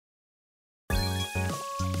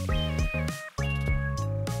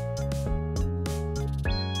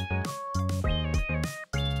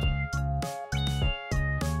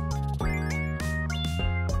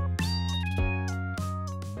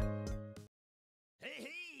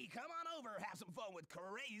fun with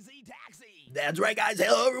Crazy Taxi. That's right, guys.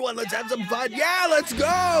 Hello, everyone. Let's have some fun. Yeah, let's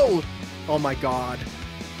go. Oh, my God.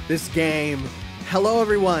 This game. Hello,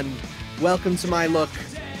 everyone. Welcome to my look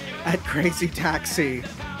at Crazy Taxi,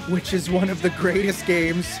 which is one of the greatest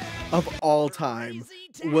games of all time.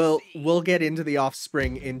 We'll get into the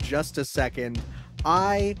offspring in just a second.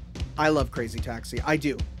 I love Crazy Taxi. I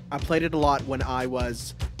do. I played it a lot when I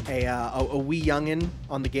was a wee youngin'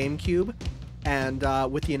 on the GameCube. And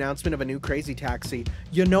with the announcement of a new Crazy Taxi,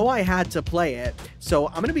 you know I had to play it. So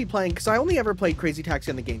I'm going to be playing, because I only ever played Crazy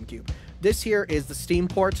Taxi on the GameCube. This here is the Steam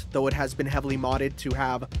port, though it has been heavily modded to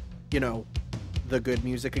have, you know, the good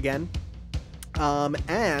music again. I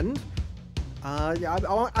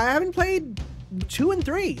haven't played 2 and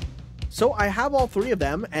 3. So I have all 3 of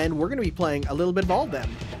them, and we're going to be playing a little bit of all of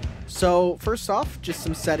them. So first off, just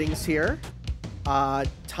some settings here.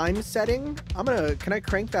 Time setting. Can I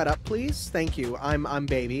crank that up, please? Thank you. I'm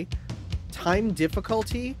baby. Time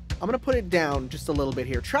difficulty. I'm gonna put it down just a little bit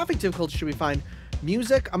here. Traffic difficulty should be fine.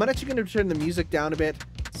 Music. I'm actually gonna turn the music down a bit.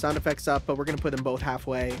 Sound effects up, but we're gonna put them both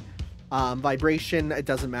halfway. Vibration. It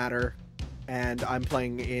doesn't matter. And I'm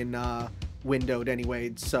playing in windowed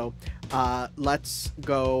anyway. So let's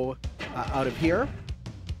go out of here.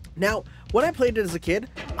 Now, when I played it as a kid,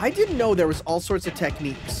 I didn't know there was all sorts of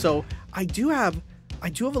techniques. So I do have a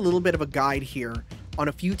little bit of a guide here on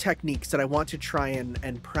a few techniques that I want to try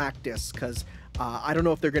and practice, because I don't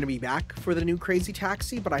know if they're going to be back for the new Crazy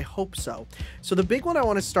Taxi, but I hope so. So the big one I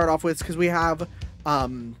want to start off with, because we have,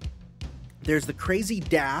 there's the Crazy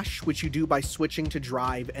Dash, which you do by switching to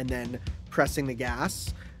drive and then pressing the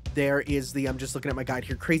gas. There is the, I'm just looking at my guide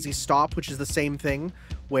here, Crazy Stop, which is the same thing,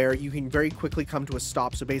 where you can very quickly come to a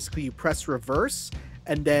stop. So basically you press reverse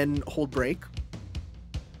and then hold brake.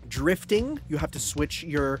 Drifting, you have to switch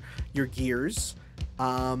your gears.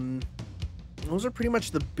 Those are pretty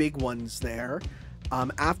much the big ones there.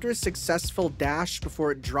 After a successful dash,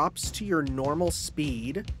 before it drops to your normal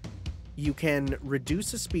speed, you can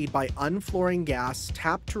reduce the speed by unflooring gas,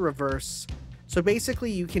 tap to reverse. So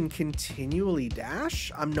basically you can continually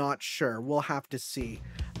dash. I'm not sure. We'll have to see.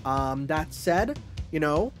 That said, you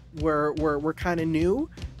know, we're kind of new.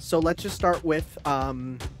 So let's just start with,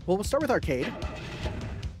 we'll start with arcade.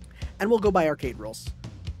 And we'll go by arcade rules.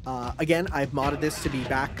 Again, I've modded this to be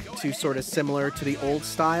back to sort of similar to the old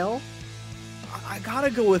style. I gotta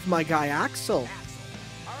go with my guy Axel. All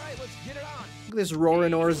right, let's get it on. Look at this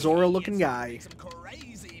Roarinor Zora looking guy.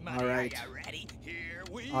 All right.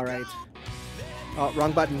 All right. Oh,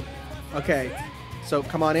 wrong button. Okay. So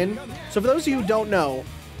come on in. So for those of you who don't know,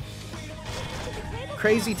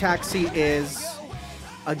 Crazy Taxi is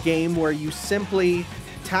a game where you simply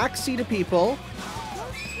taxi to people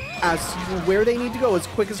as where they need to go as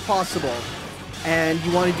quick as possible, and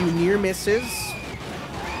you want to do near misses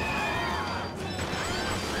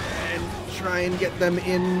and try and get them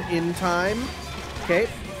in time. Okay.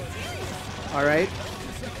 All right.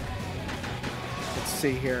 Let's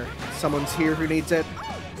see here. Someone's here who needs it.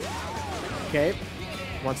 Okay.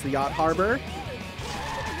 Wants the yacht harbor.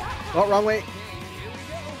 Oh, wrong way.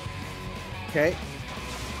 Okay.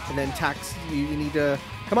 And then tax. You need to.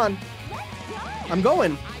 Come on. I'm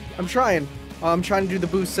going. I'm trying. Oh, I'm trying to do the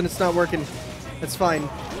boost and it's not working. That's fine.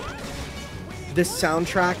 This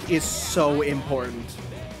soundtrack is so important.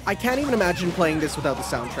 I can't even imagine playing this without the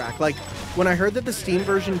soundtrack. Like, when I heard that the Steam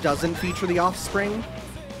version doesn't feature the offspring,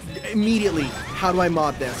 immediately, how do I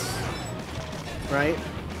mod this? Right?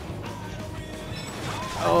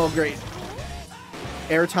 Oh, great.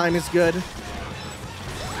 Airtime is good.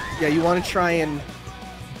 Yeah, you want to try and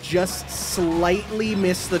just slightly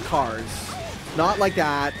miss the cars. Not like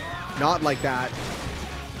that. Not like that.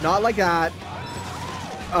 Not like that.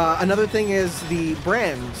 Another thing is the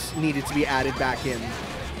brands needed to be added back in.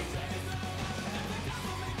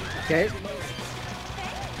 Okay.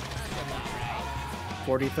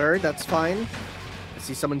 43rd, that's fine. I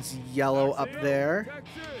see someone's yellow up there.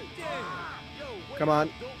 Come on.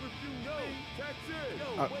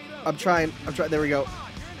 I'm trying. There we go.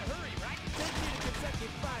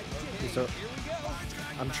 So,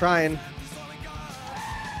 I'm trying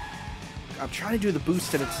to do the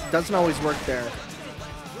boost and it doesn't always work there.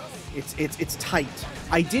 It's tight.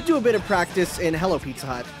 I did do a bit of practice in Hello Pizza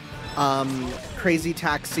Hut, Crazy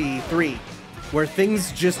Taxi 3, where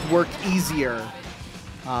things just work easier.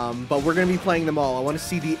 But we're gonna be playing them all. I want to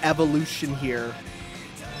see the evolution here.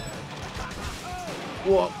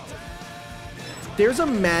 Whoa. There's a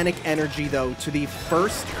manic energy though to the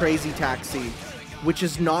first Crazy Taxi, which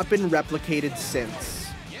has not been replicated since.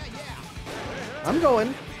 I'm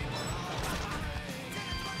going.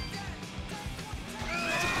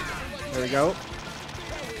 There we go.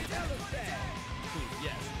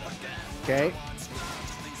 Okay.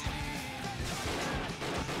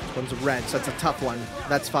 This one's red, so that's a tough one.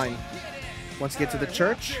 That's fine. Once you get to the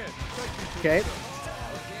church. Okay.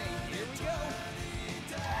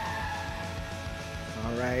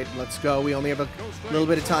 Alright, let's go. We only have a little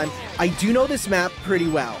bit of time. I do know this map pretty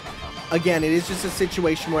well. Again, it is just a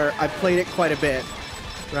situation where I've played it quite a bit.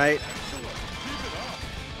 Right?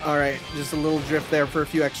 Alright, just a little drift there for a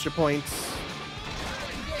few extra points.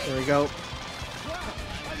 There we go.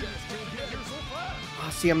 Oh,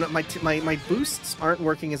 see, I'm not, my boosts aren't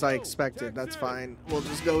working as I expected. That's fine. We'll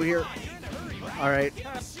just go here. Alright.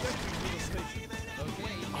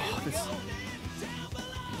 Oh, this...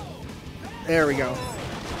 There we go.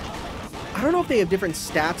 I don't know if they have different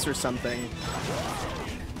stats or something.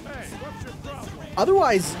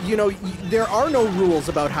 Otherwise, you know, there are no rules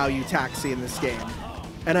about how you taxi in this game.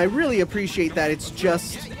 And I really appreciate that it's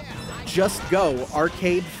just go.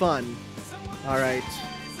 Arcade fun. Alright.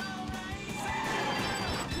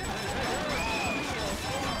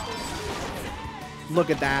 Look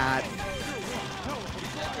at that.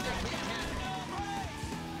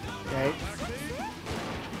 Okay.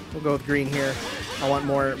 We'll go with green here. I want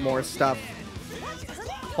more stuff.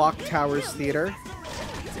 Clock Towers Theater.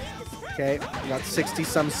 Okay, we got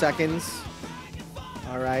 60-some seconds.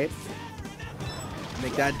 Alright.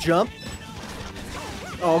 Make that jump.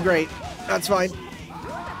 Oh, great. That's fine.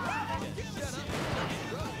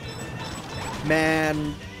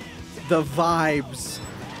 Man, the vibes.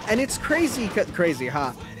 And it's crazy,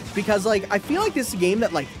 huh? Because, like, I feel like this is a game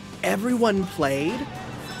that, like, everyone played,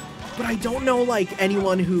 but I don't know, like,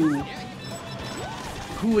 anyone who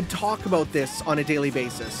would talk about this on a daily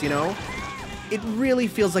basis, you know? It really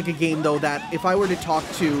feels like a game, though, that if I were to talk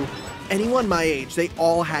to anyone my age, they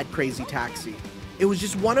all had Crazy Taxi. It was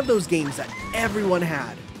just one of those games that everyone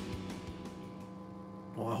had.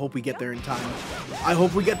 Oh, I hope we get there in time. I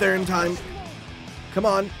hope we get there in time. Come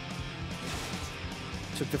on.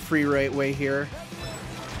 Took the free right way here.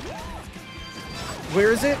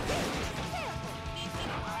 Where is it?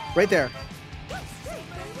 Right there.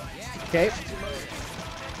 Okay.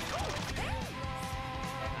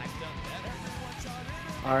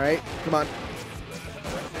 Alright, come on.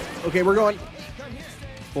 Okay, we're going.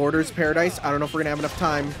 Borders Paradise. I don't know if we're gonna have enough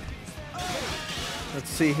time.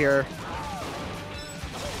 Let's see here.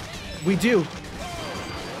 We do.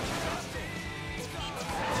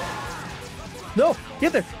 No!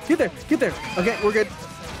 Get there! Get there! Get there! Okay, we're good.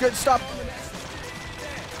 Good, stop.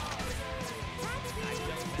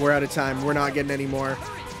 We're out of time. We're not getting any more.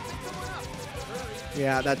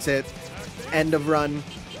 Yeah, that's it. End of run.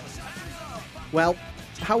 Well,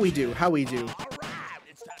 how we do? How we do?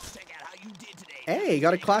 Hey,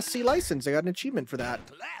 got a Class C license. I got an achievement for that.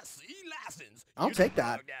 Class C license. I'll take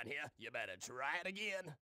that. Down here. You better try it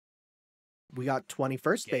again. We got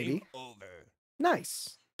 21st, Game baby. over.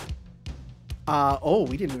 Nice. Oh,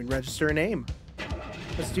 we didn't even register a name.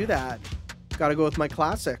 Let's do that. Gotta go with my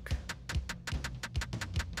classic.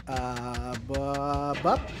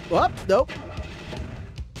 Nope.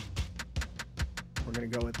 We're gonna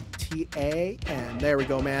go with TA, and there we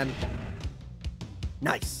go, man.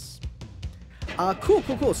 Nice.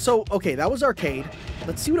 Cool. So, okay, that was arcade.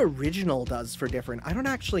 Let's see what original does for different. I don't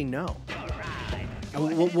actually know.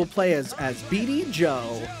 We'll play as BD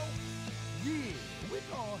Joe.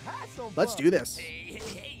 Let's do this.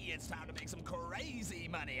 Hey, it's time to make some crazy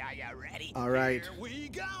money. Are you ready? All right. Here we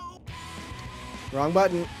go. Wrong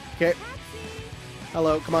button. Okay.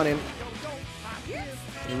 Hello, come on in.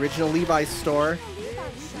 The original Levi's store.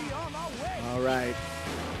 All right.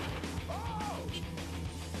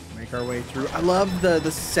 Make our way through. I love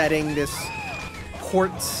the setting, this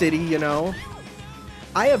port city, you know.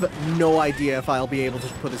 I have no idea if I'll be able to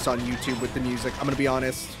put this on YouTube with the music. I'm going to be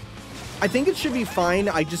honest. I think it should be fine.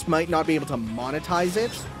 I just might not be able to monetize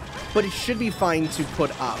it, but it should be fine to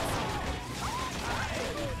put up.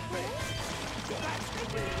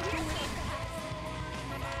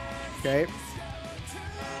 Okay.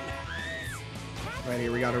 Right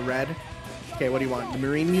here, we got a red. Okay, what do you want? The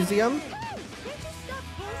Marine Museum?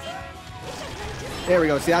 There we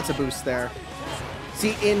go. See, that's a boost there.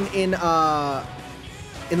 See, in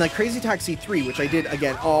like Crazy Taxi 3, which I did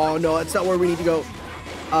again. Oh no, that's not where we need to go.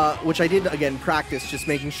 Which I did again practice, just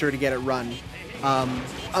making sure to get it run.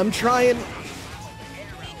 I'm trying.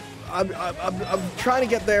 I'm trying to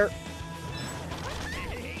get there.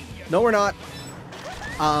 No, we're not.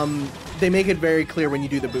 They make it very clear when you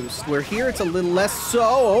do the boost. Where here it's a little less so.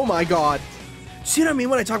 Oh my god. See what I mean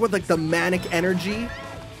when I talk about like the manic energy?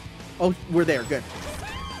 Oh, we're there. Good.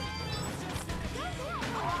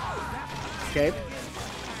 Okay.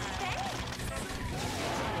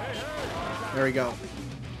 There we go.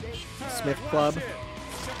 Smith Club.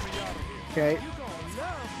 Okay.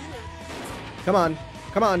 Come on.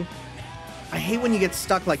 Come on. I hate when you get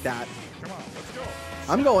stuck like that.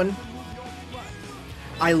 I'm going.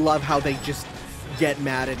 I love how they just get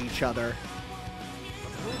mad at each other.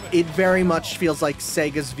 It very much feels like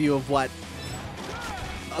Sega's view of what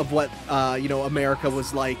you know, America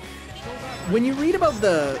was like. When you read about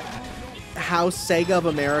how Sega of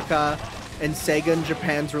America and Sega in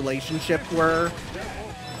Japan's relationship were,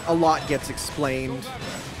 a lot gets explained.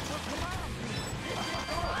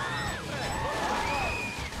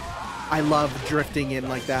 I love drifting in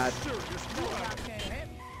like that.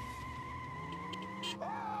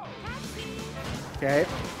 Okay.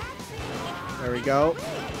 There we go.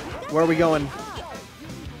 Where are we going?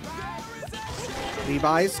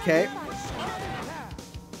 Levi's, okay.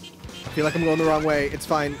 I feel like I'm going the wrong way. It's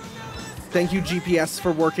fine. Thank you, GPS,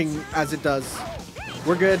 for working as it does.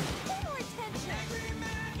 We're good.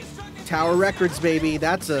 Tower Records, baby.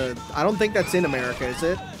 That's a... I don't think that's in America, is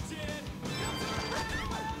it?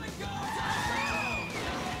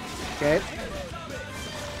 Okay.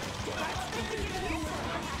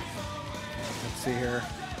 Let's see here.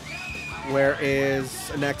 Where is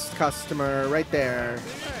the next customer? Right there.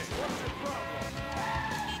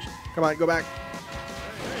 Come on, go back.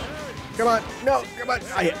 Come on. No, come on.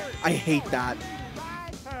 I hate that.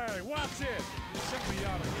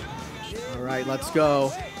 All right, let's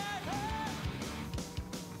go.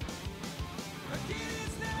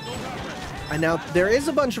 And now there is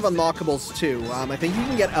a bunch of unlockables too. I think you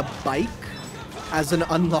can get a bike as an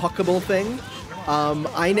unlockable thing.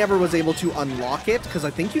 I never was able to unlock it because I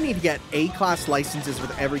think you need to get A-class licenses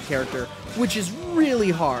with every character, which is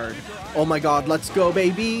really hard. Oh my god, let's go,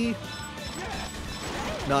 baby.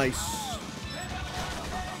 Nice.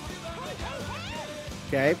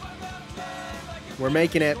 Okay. We're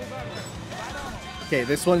making it. Okay,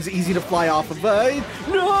 this one's easy to fly off of.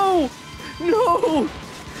 No! No!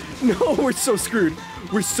 No, we're so screwed.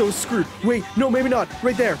 We're so screwed. Wait, no, maybe not.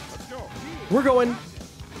 Right there. We're going.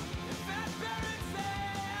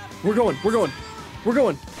 We're going. We're going. We're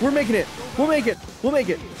going. We're making it. We'll make it. We'll make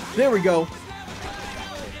it. There we go.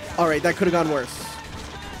 All right, that could have gone worse.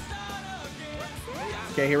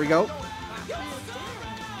 Okay, here we go.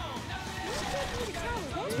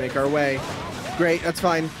 Let's make our way. Great, that's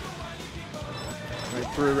fine. Right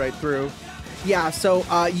through, right through. Yeah, so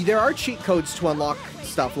there are cheat codes to unlock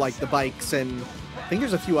stuff like the bikes, and I think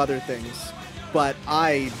there's a few other things, but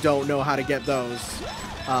I don't know how to get those.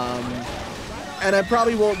 And I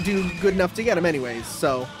probably won't do good enough to get them anyways,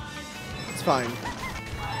 so it's fine.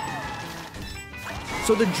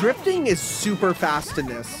 So the drifting is super fast in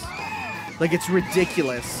this. Like, it's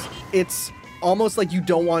ridiculous. It's almost like you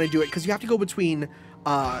don't want to do it because you have to go between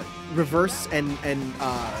reverse and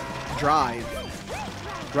drive,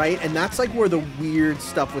 right? And that's like where the weird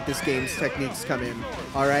stuff with this game's techniques come in.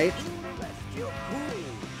 All right.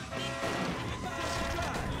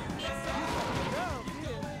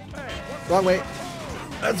 Wrong way.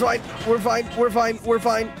 That's fine. We're fine. We're fine. We're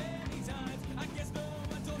fine.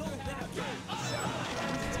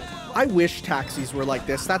 I wish taxis were like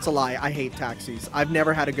this. That's a lie. I hate taxis. I've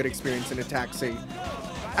never had a good experience in a taxi.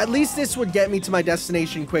 At least this would get me to my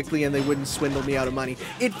destination quickly and they wouldn't swindle me out of money.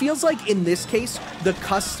 It feels like in this case, the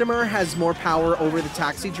customer has more power over the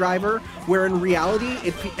taxi driver, where in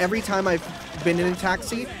reality, every time I've been in a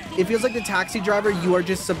taxi, it feels like the taxi driver, you are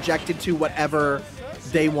just subjected to whatever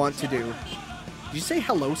they want to do. Did you say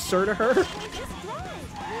hello, sir, to her?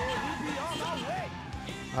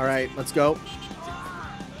 All right, let's go.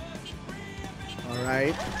 All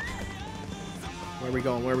right. Where are we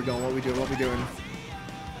going? Where are we going? What are we doing? What are we doing?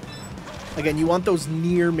 Again, you want those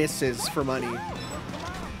near misses for money.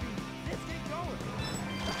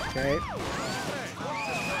 Okay.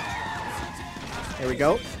 There we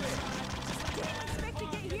go.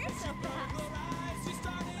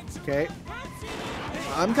 Okay.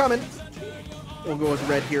 I'm coming. We'll go with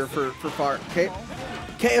red here for far. Okay.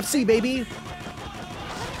 KFC, baby.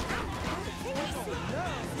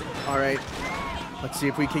 All right. Let's see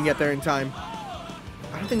if we can get there in time.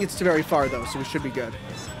 I don't think it's too very far, though, so we should be good.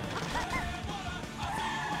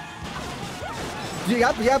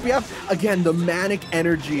 Yep, yep, yep. Again, the manic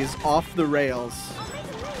energy is off the rails.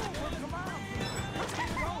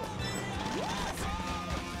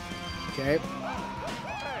 Okay.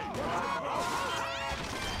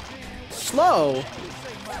 Slow.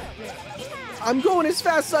 I'm going as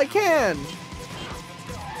fast as I can.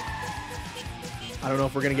 I don't know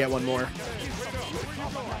if we're going to get one more.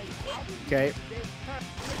 Okay.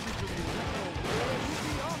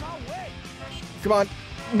 Come on.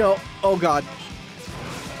 No. Oh, God.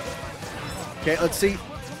 Okay, let's see.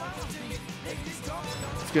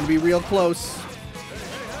 It's gonna be real close.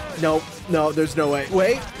 No, no, there's no way.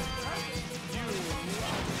 Wait.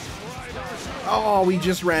 Oh, we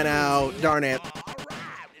just ran out. Darn it.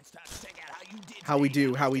 How we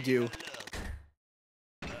do, how we do.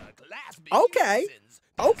 Okay.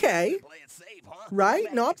 Okay.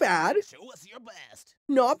 Right? Not bad.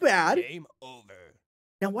 Not bad.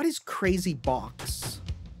 Now, what is Crazy Box?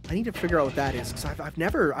 I need to figure out what that is, because I've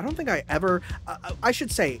never, I don't think I ever, I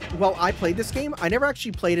should say, well, I played this game. I never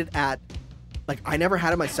actually played it at, like, I never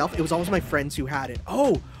had it myself. It was always my friends who had it.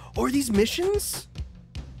 Oh, are these missions?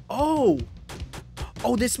 Oh.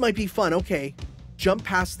 Oh, this might be fun. Okay. Jump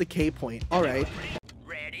past the K point. All right.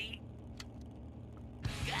 Ready?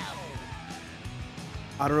 Go.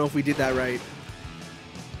 I don't know if we did that right.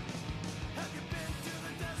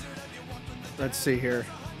 Let's see here.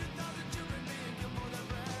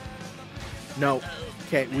 No.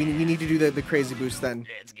 Okay, we need to do the crazy boost then.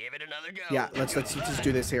 Let's give it another go. Yeah, let's just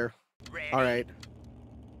do this here. All right.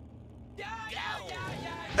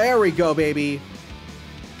 There we go, baby.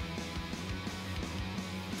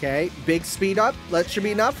 Okay, big speed up. That should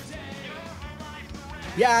be enough.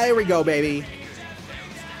 Yeah, there we go, baby.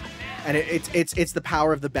 And it's the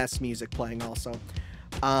power of the best music playing also.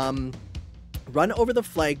 Run over the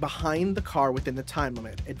flag behind the car within the time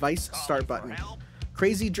limit. Advice start button.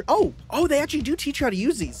 Crazy oh, they actually do teach you how to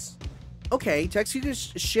use these. Okay, to execute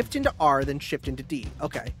shift into R, then shift into D.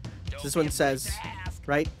 Okay. So this one says,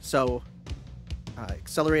 right? So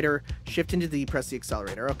accelerator, shift into D, press the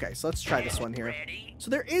accelerator. Okay, so let's try this one here. So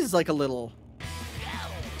there is like a little...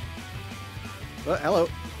 Oh, hello.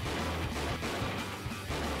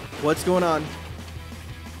 What's going on?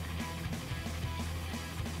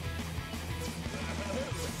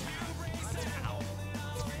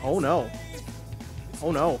 Oh no.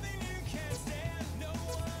 Oh no.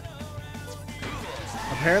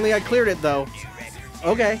 Apparently I cleared it though.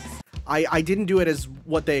 Okay. I didn't do it as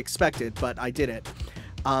what they expected, but I did it.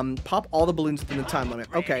 Pop all the balloons within the time limit.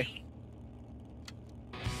 Okay.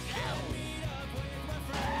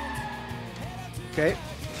 Okay.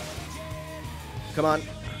 Come on.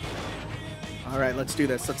 Alright, let's do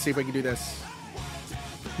this. Let's see if we can do this.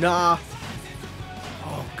 Nah.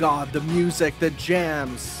 Oh god, the music, the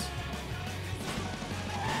jams.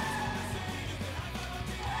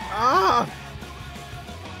 Ah!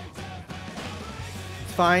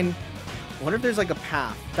 It's fine. I wonder if there's like a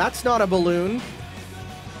path. That's not a balloon.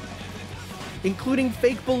 Including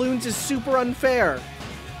fake balloons is super unfair.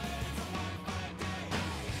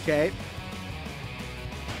 Okay.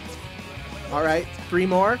 Alright, 3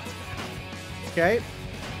 more. Okay.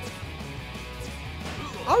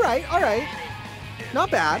 Alright, alright.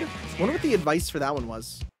 Not bad. Wonder what the advice for that one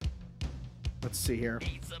was. Let's see here.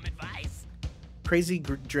 Need some advice? Crazy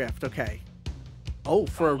drift, okay. Oh,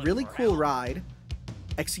 for a really cool ride,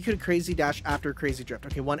 execute a crazy dash after a crazy drift.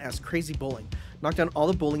 Okay, 1S, crazy bowling. Knock down all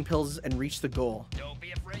the bowling pills and reach the goal. Don't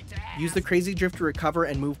be afraid to ask. Use the crazy drift to recover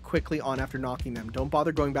and move quickly on after knocking them. Don't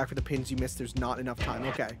bother going back for the pins you missed. There's not enough time.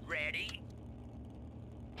 Okay. Ready?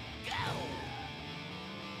 Go.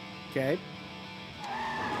 Okay. That's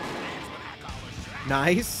what I call a strike.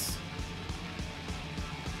 Nice.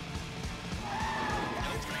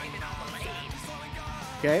 Don't blame it on the lane.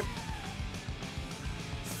 Okay.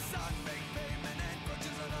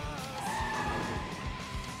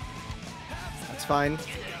 That's fine.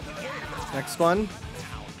 Next one.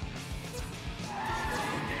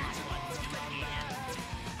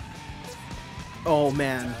 Oh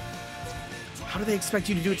man. How do they expect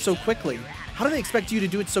you to do it so quickly? How do they expect you to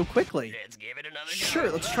do it so quickly? Let's give it another go. Sure,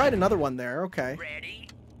 let's try another one there. Okay. Ready?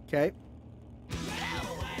 Okay.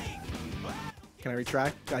 Can I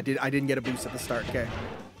retract? I didn't get a boost at the start. Okay.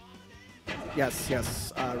 Yes,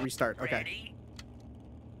 yes. Restart. Okay. Ready?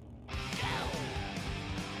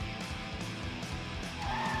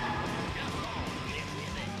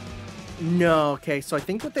 No, okay, so I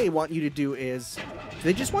think what they want you to do is... Do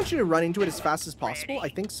they just want you to run into it as fast as possible? I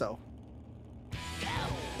think so.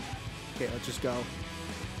 Okay, let's just go.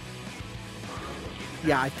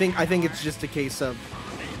 Yeah, I think it's just a case of...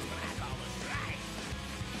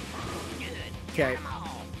 Okay.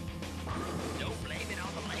 Don't blame it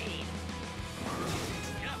on the lane.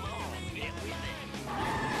 Come on, get with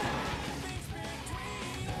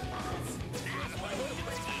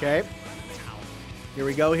it. Okay. Here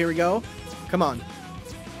we go, here we go. Come on.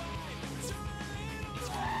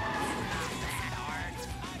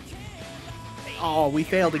 Oh, we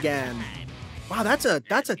failed again. Wow, that's a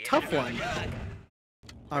tough one.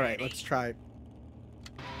 Alright, let's try.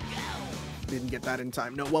 Didn't get that in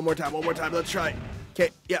time. No, one more time, let's try.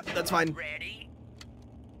 Okay, yeah, that's fine. Ready?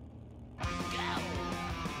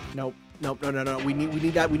 Nope. Nope. No. We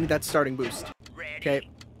need that starting boost. Okay.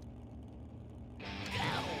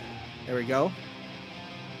 There we go.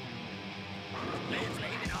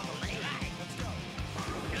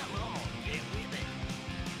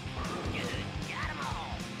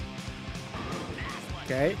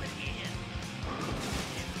 Okay.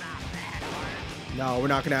 No, we're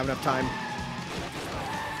not gonna have enough time.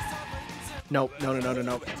 Nope.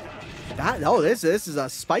 No. This is a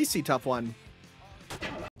spicy tough one.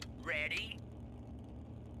 Ready?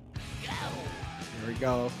 There we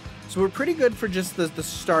go. So we're pretty good for just the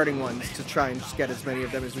starting ones to try and just get as many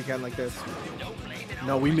of them as we can like this.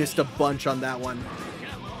 No, we missed a bunch on that one.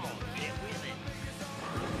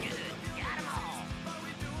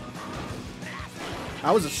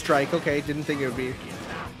 That was a strike. Okay, didn't think it would be.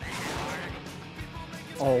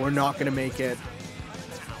 Oh, we're not going to make it.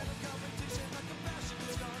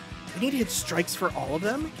 We need to hit strikes for all of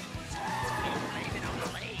them?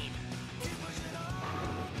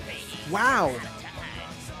 Wow.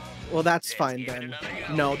 Well, that's fine then.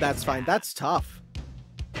 No, that's fine. That's tough.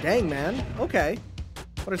 Dang, man. Okay.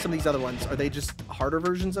 What are some of these other ones? Are they just harder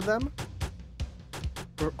versions of them?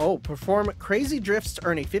 Oh, perform crazy drifts to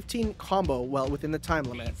earn a 15 combo well within the time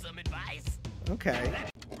limit. Some advice? Okay.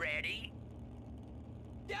 Ready?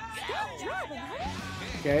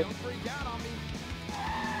 Okay.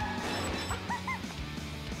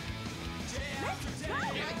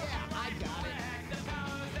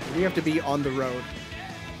 We have to be on the road.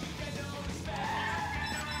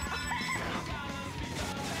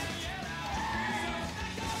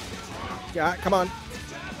 Yeah, come on.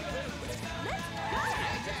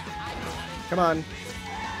 Come on.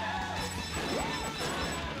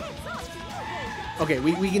 Okay,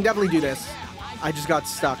 we can definitely do this. I just got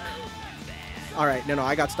stuck. All right, no,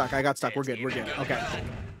 I got stuck. We're good. Okay.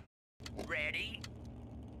 Ready?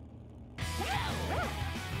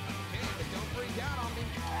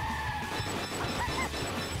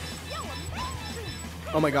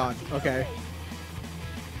 Oh my god. Okay.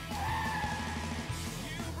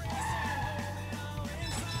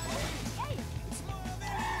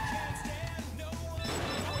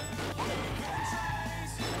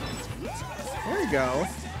 There you go.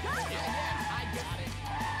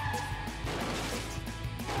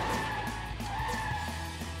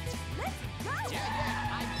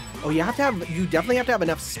 Oh, you definitely have to have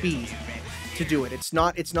enough speed to do it. It's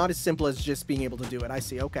not as simple as just being able to do it. I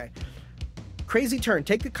see. Okay. Crazy turn.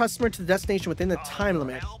 Take the customer to the destination within the time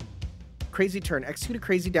limit. Crazy turn. Execute a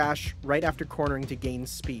crazy dash right after cornering to gain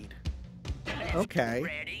speed. Okay.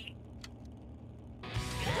 Ready?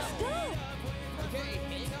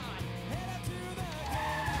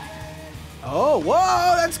 Oh,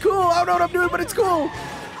 whoa, that's cool. I don't know what I'm doing, but it's cool.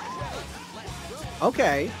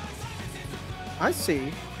 Okay. I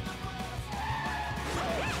see.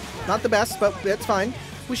 Not the best, but that's fine.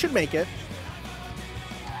 We should make it.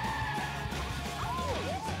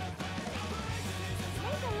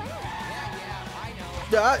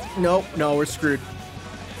 No, we're screwed.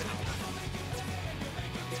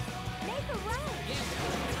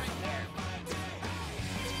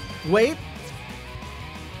 Wait.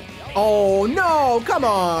 Oh, no, come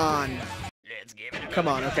on. Let's give it a Come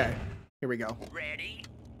on, okay. Here we go. Ready?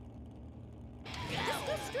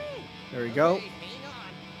 There we go.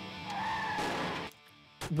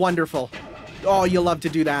 Wonderful. Oh, you love to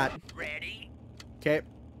do that. Ready? Okay.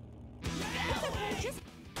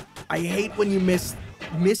 I hate when you miss.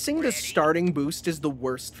 Missing the starting boost is the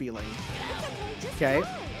worst feeling. Okay.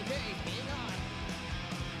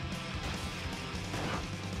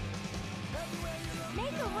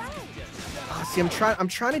 See, I'm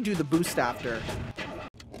trying to do the boost after,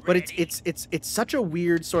 but it's such a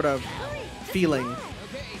weird sort of feeling.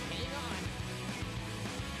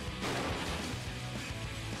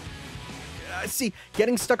 See,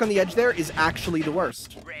 getting stuck on the edge there is actually the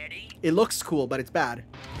worst. It looks cool, but it's bad.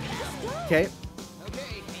 Okay.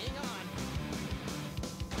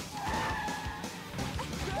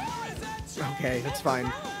 Okay, that's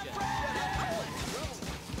fine.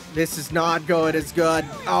 This is not going as good.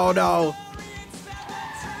 Oh no.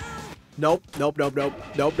 Nope.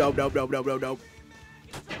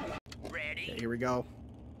 Okay, here we go.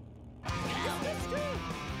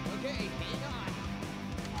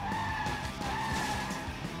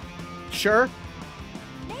 Sure.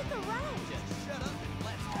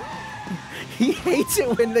 He hates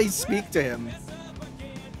it when they speak to him.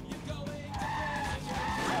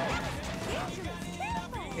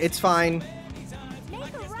 It's fine.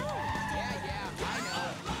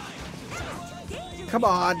 Come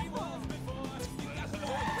on.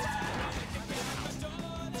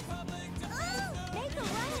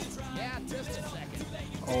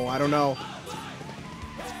 Oh, I don't know.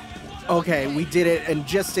 Okay, we did it, and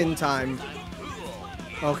just in time.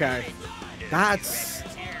 Okay. That's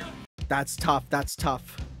tough. That's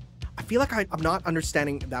tough. I feel like I'm not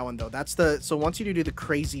understanding that one, though. That's the... So, wants you to do the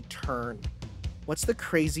crazy turn. What's the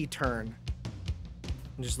crazy turn?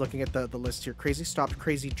 I'm just looking at the list here. Crazy stop,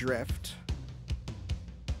 crazy drift.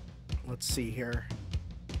 Let's see here.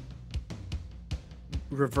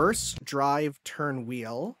 Reverse drive turn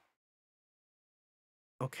wheel.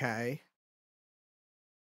 Okay.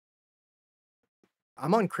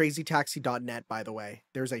 I'm on crazytaxi.net, by the way.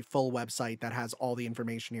 There's a full website that has all the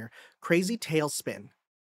information here. Crazy tailspin.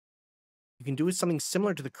 You can do something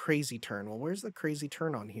similar to the crazy turn. Well, where's the crazy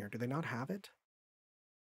turn on here? Do they not have it?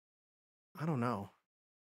 I don't know.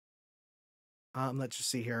 Let's just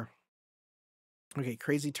see here. Okay,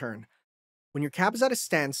 crazy turn. When your cab is at a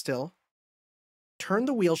standstill, turn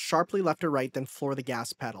the wheel sharply left or right, then floor the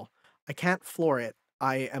gas pedal. I can't floor it.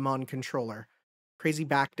 I am on controller. Crazy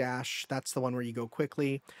backdash. That's the one where you go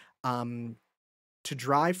quickly. To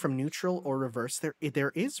drive from neutral or reverse,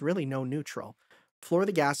 there is really no neutral. Floor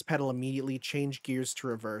the gas pedal immediately. Change gears to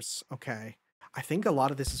reverse. Okay. I think a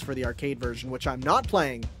lot of this is for the arcade version, which I'm not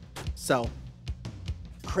playing. So,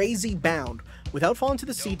 crazy bound. Without falling to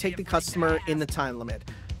the sea, take the customer in the time limit.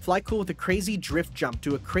 Fly cool with a crazy drift jump.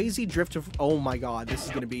 Do a crazy drift of... Oh my god, this is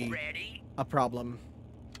going to be a problem.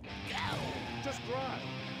 Just drive.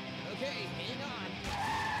 Okay, hang on.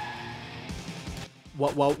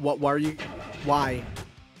 What, why are you... Why?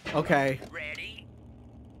 Okay. Ready?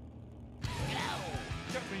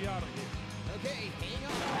 Get me out of here. Okay, hang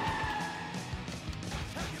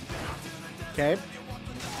on. Okay.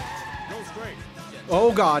 Go straight.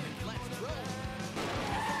 Oh god.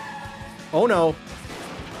 Oh no.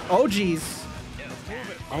 Oh geez.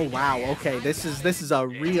 Oh wow. Okay, this is a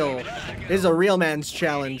real man's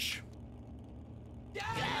challenge.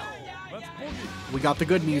 Let's boogie. We got the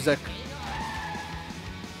good music.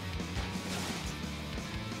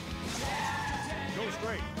 Go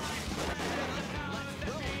straight.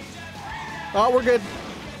 Oh, we're good.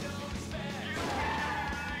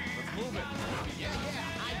 Let's move it.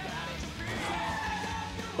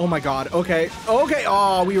 Oh my god. Okay. Okay.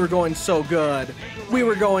 Oh, we were going so good. We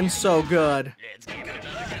were going so good. Let's give it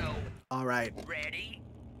another go. All right. Ready?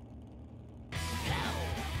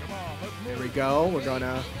 Come on, let's Here move we it. go. We're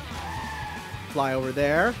gonna fly over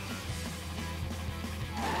there.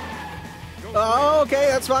 Oh, okay.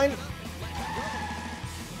 That's fine.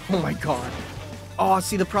 Oh my god. Oh,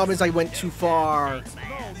 see, the problem is I went too far.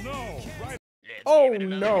 No, right. Oh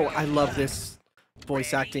no. I love this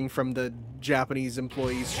voice acting from the Japanese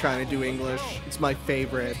employees trying to do English. It's my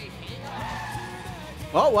favorite.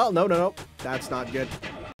 Oh, well, no. That's not good.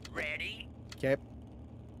 Ready? Okay,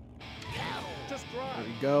 Just there drive.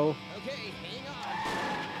 we go. Okay, hang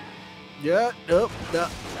on. Yeah, nope, no,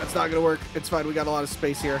 that's not gonna work. It's fine, we got a lot of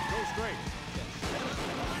space here. Go straight.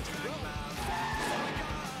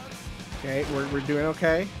 Okay, we're doing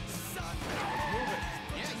okay.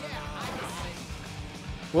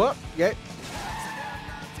 Whoop, okay.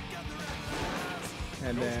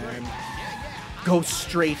 And then go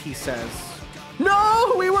straight, he says.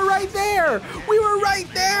 No, we were right there. We were right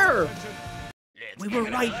there. We were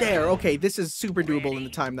right there. Okay, this is super doable in the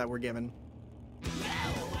time that we're given.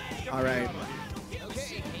 All right.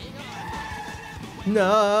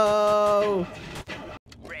 No.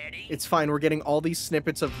 Ready? It's fine. We're getting all these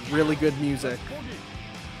snippets of really good music.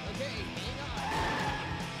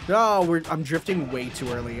 No, I'm drifting way too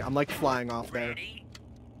early. I'm like flying off there. Ready?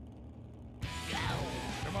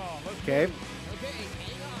 Come on, let's Okay. move.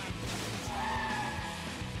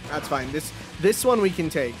 That's fine. This one we can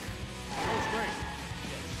take. Go straight.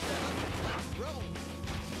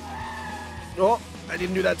 Oh, I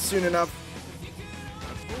didn't do that soon enough.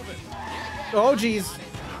 Let's move it. Oh, geez.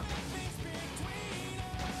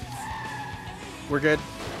 We're good.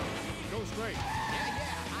 Go straight.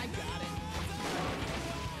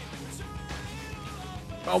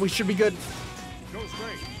 Oh, we should be good. Go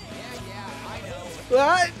straight.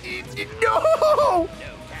 Ah, no!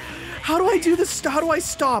 How do I do this? How do I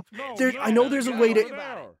stop? No, There, no, I know there's a way to.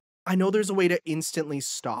 there. I know there's a way to instantly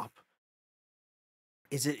stop.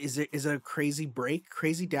 Is it a crazy brake,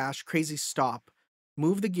 crazy dash, crazy stop?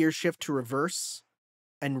 Move the gear shift to reverse,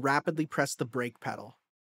 and rapidly press the brake pedal.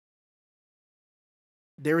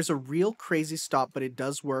 There is a real crazy stop, but it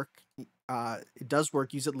does work. It does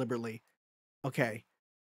work. Use it liberally. Okay.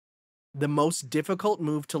 The most difficult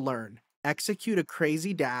move to learn. Execute a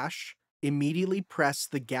crazy dash. Immediately press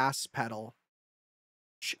the gas pedal.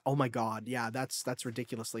 Oh my god. Yeah, that's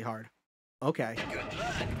ridiculously hard. Okay. Good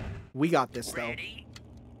luck. We got this though. Ready?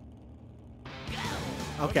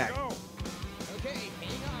 Okay. Okay,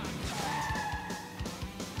 hang on.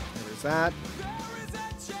 There's that.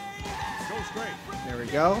 Go straight. There we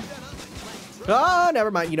go. Oh,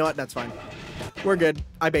 never mind. You know what? That's fine. We're good.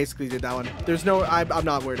 I basically did that one. There's no... I'm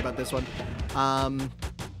not worried about this one.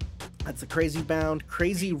 That's the Crazy Bound.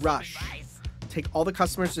 Crazy Rush. Take all the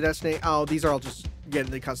customers to destination. Oh, these are all just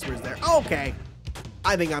getting the customers there. Okay.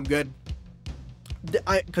 I think I'm good.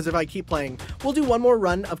 Because if I keep playing... We'll do one more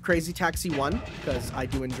run of Crazy Taxi 1, because I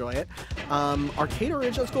do enjoy it. Arcade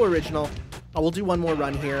Original. Let's go Original. We'll do one more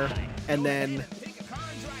run here. And then...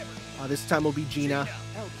 this time will be Gina. Okay,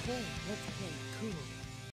 let's play cool.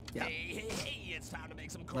 Yeah. Hey, it's time to make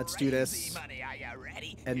some Let's do this. crazy money. Are you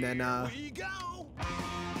ready? And then, Here we go.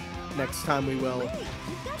 next time we will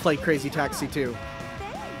play Crazy Taxi 2.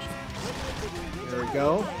 There we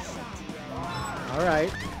go.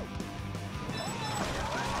 Alright.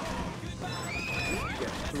 Get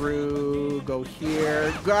through. Go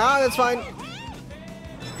here. Ah, that's fine.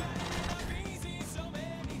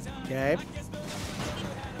 Okay.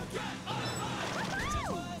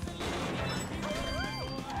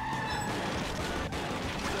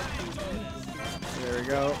 There we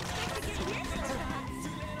go.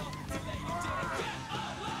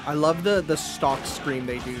 I love the stock screen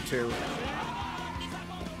they do too.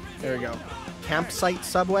 There we go. Campsite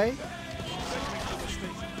subway.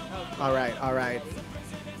 All right, all right.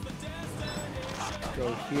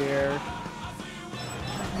 Go here.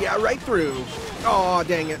 Yeah, right through. Oh,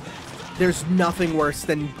 dang it. There's nothing worse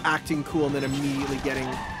than acting cool and then immediately getting,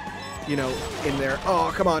 you know, in there.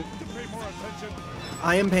 Oh, come on. Pay more attention.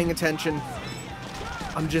 I am paying attention.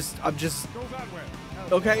 I'm just, Go that way.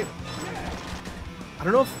 okay. I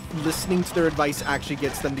don't know if listening to their advice actually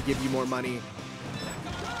gets them to give you more money.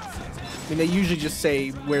 I mean, they usually just say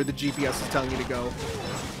where the GPS is telling you to go.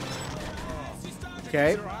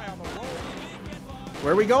 Okay. Your eye on the road.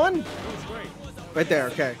 Where are we going? Go straight. Right there,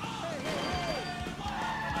 okay.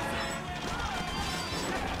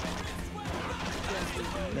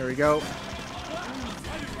 There we go.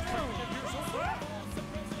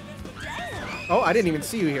 Oh, I didn't even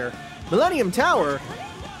see you here. Millennium Tower?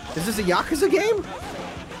 Is this a Yakuza game?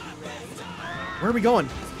 Where are we going?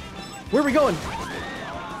 Where are we going?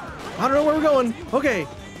 I don't know where we're going. Okay,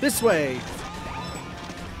 this way.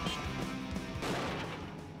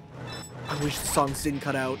 I wish the songs didn't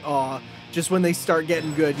cut out. Aw, just when they start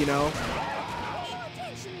getting good, you know?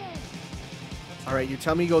 Alright, you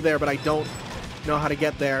tell me to go there, but I don't know how to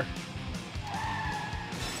get there.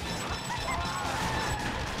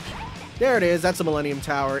 There it is. That's a Millennium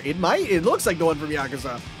Tower. It looks like the one from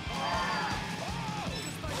Yakuza.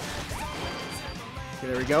 Okay,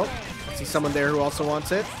 there we go. I see someone there who also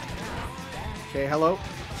wants it. Okay, hello.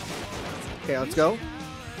 Okay, let's go.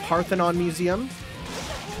 Parthenon Museum.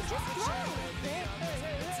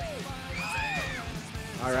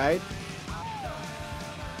 All right.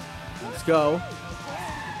 Let's go.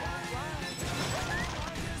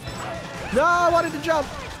 No, I wanted to jump.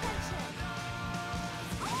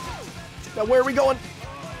 Now, where are we going?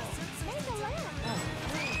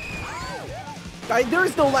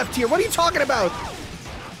 There's no left here. What are you talking about?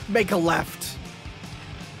 Make a left.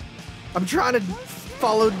 I'm trying to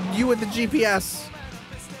follow you with the GPS.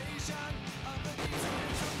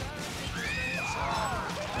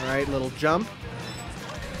 All right, little jump.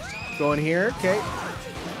 Going here. Okay.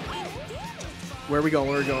 Where are we going?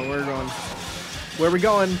 Where are we going? Where are we going? Where are we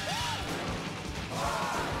going?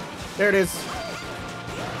 There it is.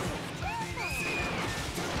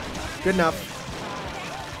 Good enough.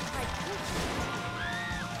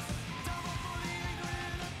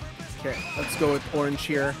 Okay, let's go with orange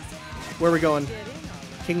here. Where are we going?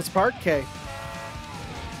 Kings Park? Okay.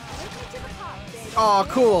 Oh,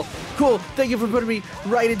 cool. Cool. Thank you for putting me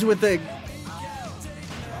right into a thing.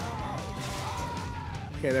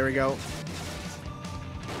 Okay, there we go.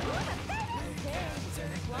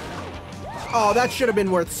 Oh, that should have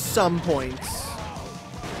been worth some points.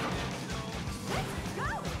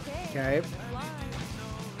 Okay.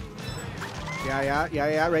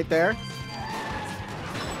 Yeah, right there.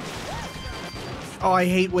 Oh, I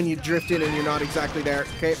hate when you drift in and you're not exactly there.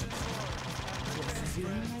 Okay.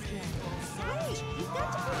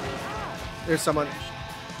 There's someone.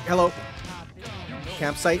 Hello.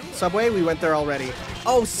 Campsite? Subway? We went there already.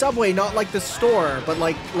 Oh, Subway, not like the store, but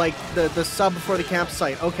like the sub for the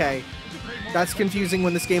campsite. Okay. That's confusing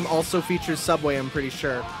when this game also features Subway, I'm pretty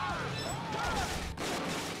sure.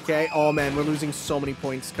 Okay. Oh, man, we're losing so many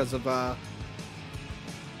points because of, stuff.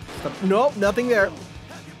 Nope, nothing there.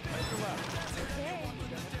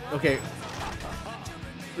 Okay.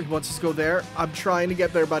 He wants us to go there. I'm trying to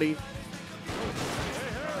get there, buddy.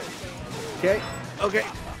 Okay. Okay.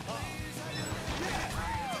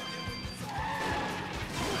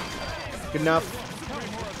 Good enough.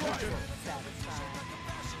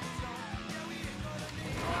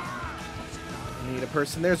 Need a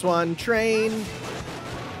person. There's one. Train.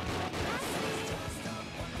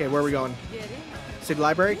 Okay, where are we going? City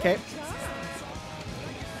Library? Okay.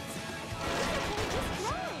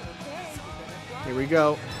 Here we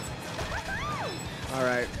go. All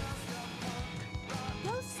right.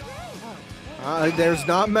 There's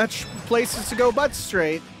not much places to go but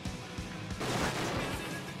straight.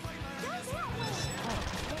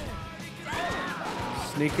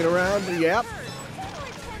 Sneaking around. Yep.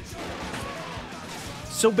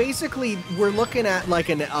 So basically, we're looking at like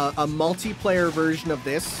a multiplayer version of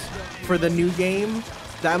this for the new game.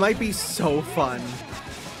 That might be so fun.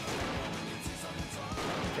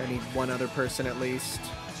 I need one other person at least.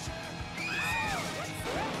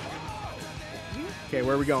 Okay,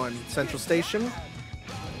 where are we going? Central Station?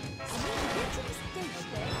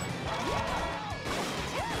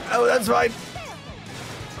 Oh, that's fine.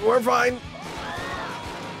 We're fine.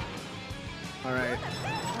 All right.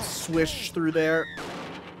 Swish through there.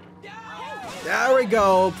 There we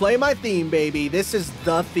go. Play my theme, baby. This is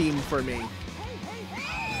the theme for me.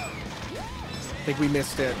 I think we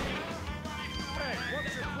missed it.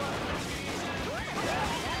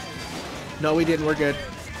 No, we didn't. We're good.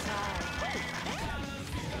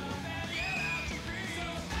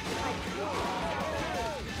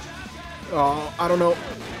 Oh, I don't know.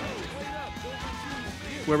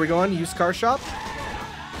 Where are we going? Used car shop?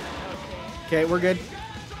 Okay, we're good.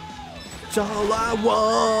 It's all I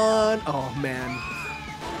want. Oh, man.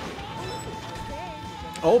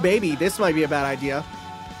 Oh, baby. This might be a bad idea.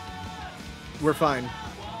 We're fine.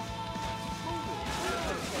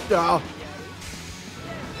 Oh.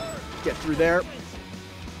 Get through there.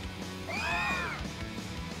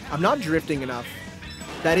 I'm not drifting enough.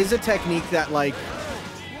 That is a technique that, like,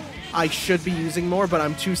 I should be using more, but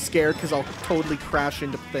I'm too scared because I'll totally crash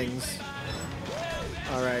into things.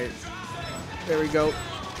 All right. There we go.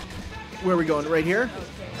 Where are we going? Right here?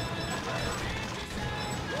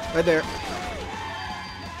 Right there.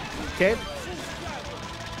 Okay.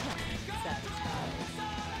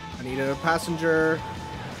 I need a passenger.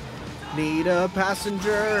 Need a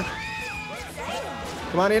passenger.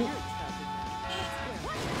 Come on in.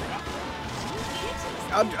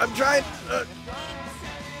 I'm trying.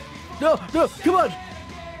 No, come on.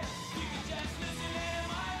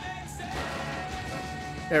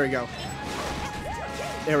 There we go.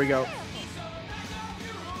 There we go.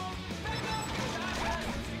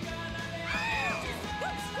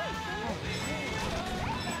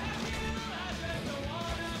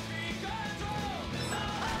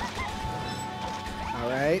 All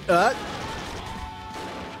right.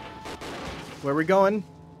 Where are we going?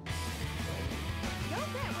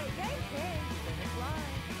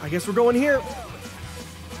 I guess we're going here.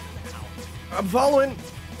 I'm following.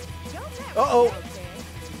 Uh-oh.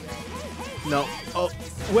 No. Oh,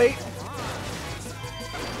 wait.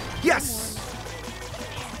 Yes!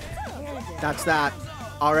 That's that.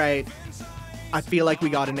 All right. I feel like we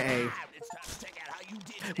got an A.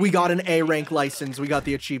 We got an A rank license. We got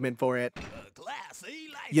the achievement for it.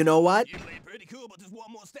 You know what?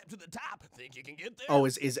 Oh,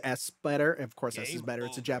 is S better? Of course S is better.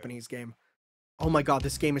 It's a Japanese game. Oh my god,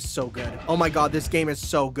 this game is so good. Oh my god, this game is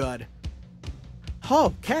so good.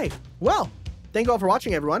 Okay, well, thank you all for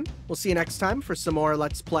watching, everyone. We'll see you next time for some more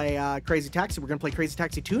Let's Play Crazy Taxi. We're gonna play Crazy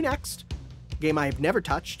Taxi 2 next. Game I have never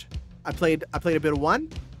touched. I played a bit of 1.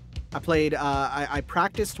 I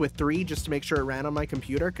practiced with 3 just to make sure it ran on my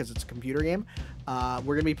computer because it's a computer game.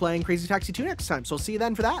 We're gonna be playing Crazy Taxi 2 next time, so I'll see you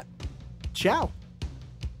then for that. Ciao.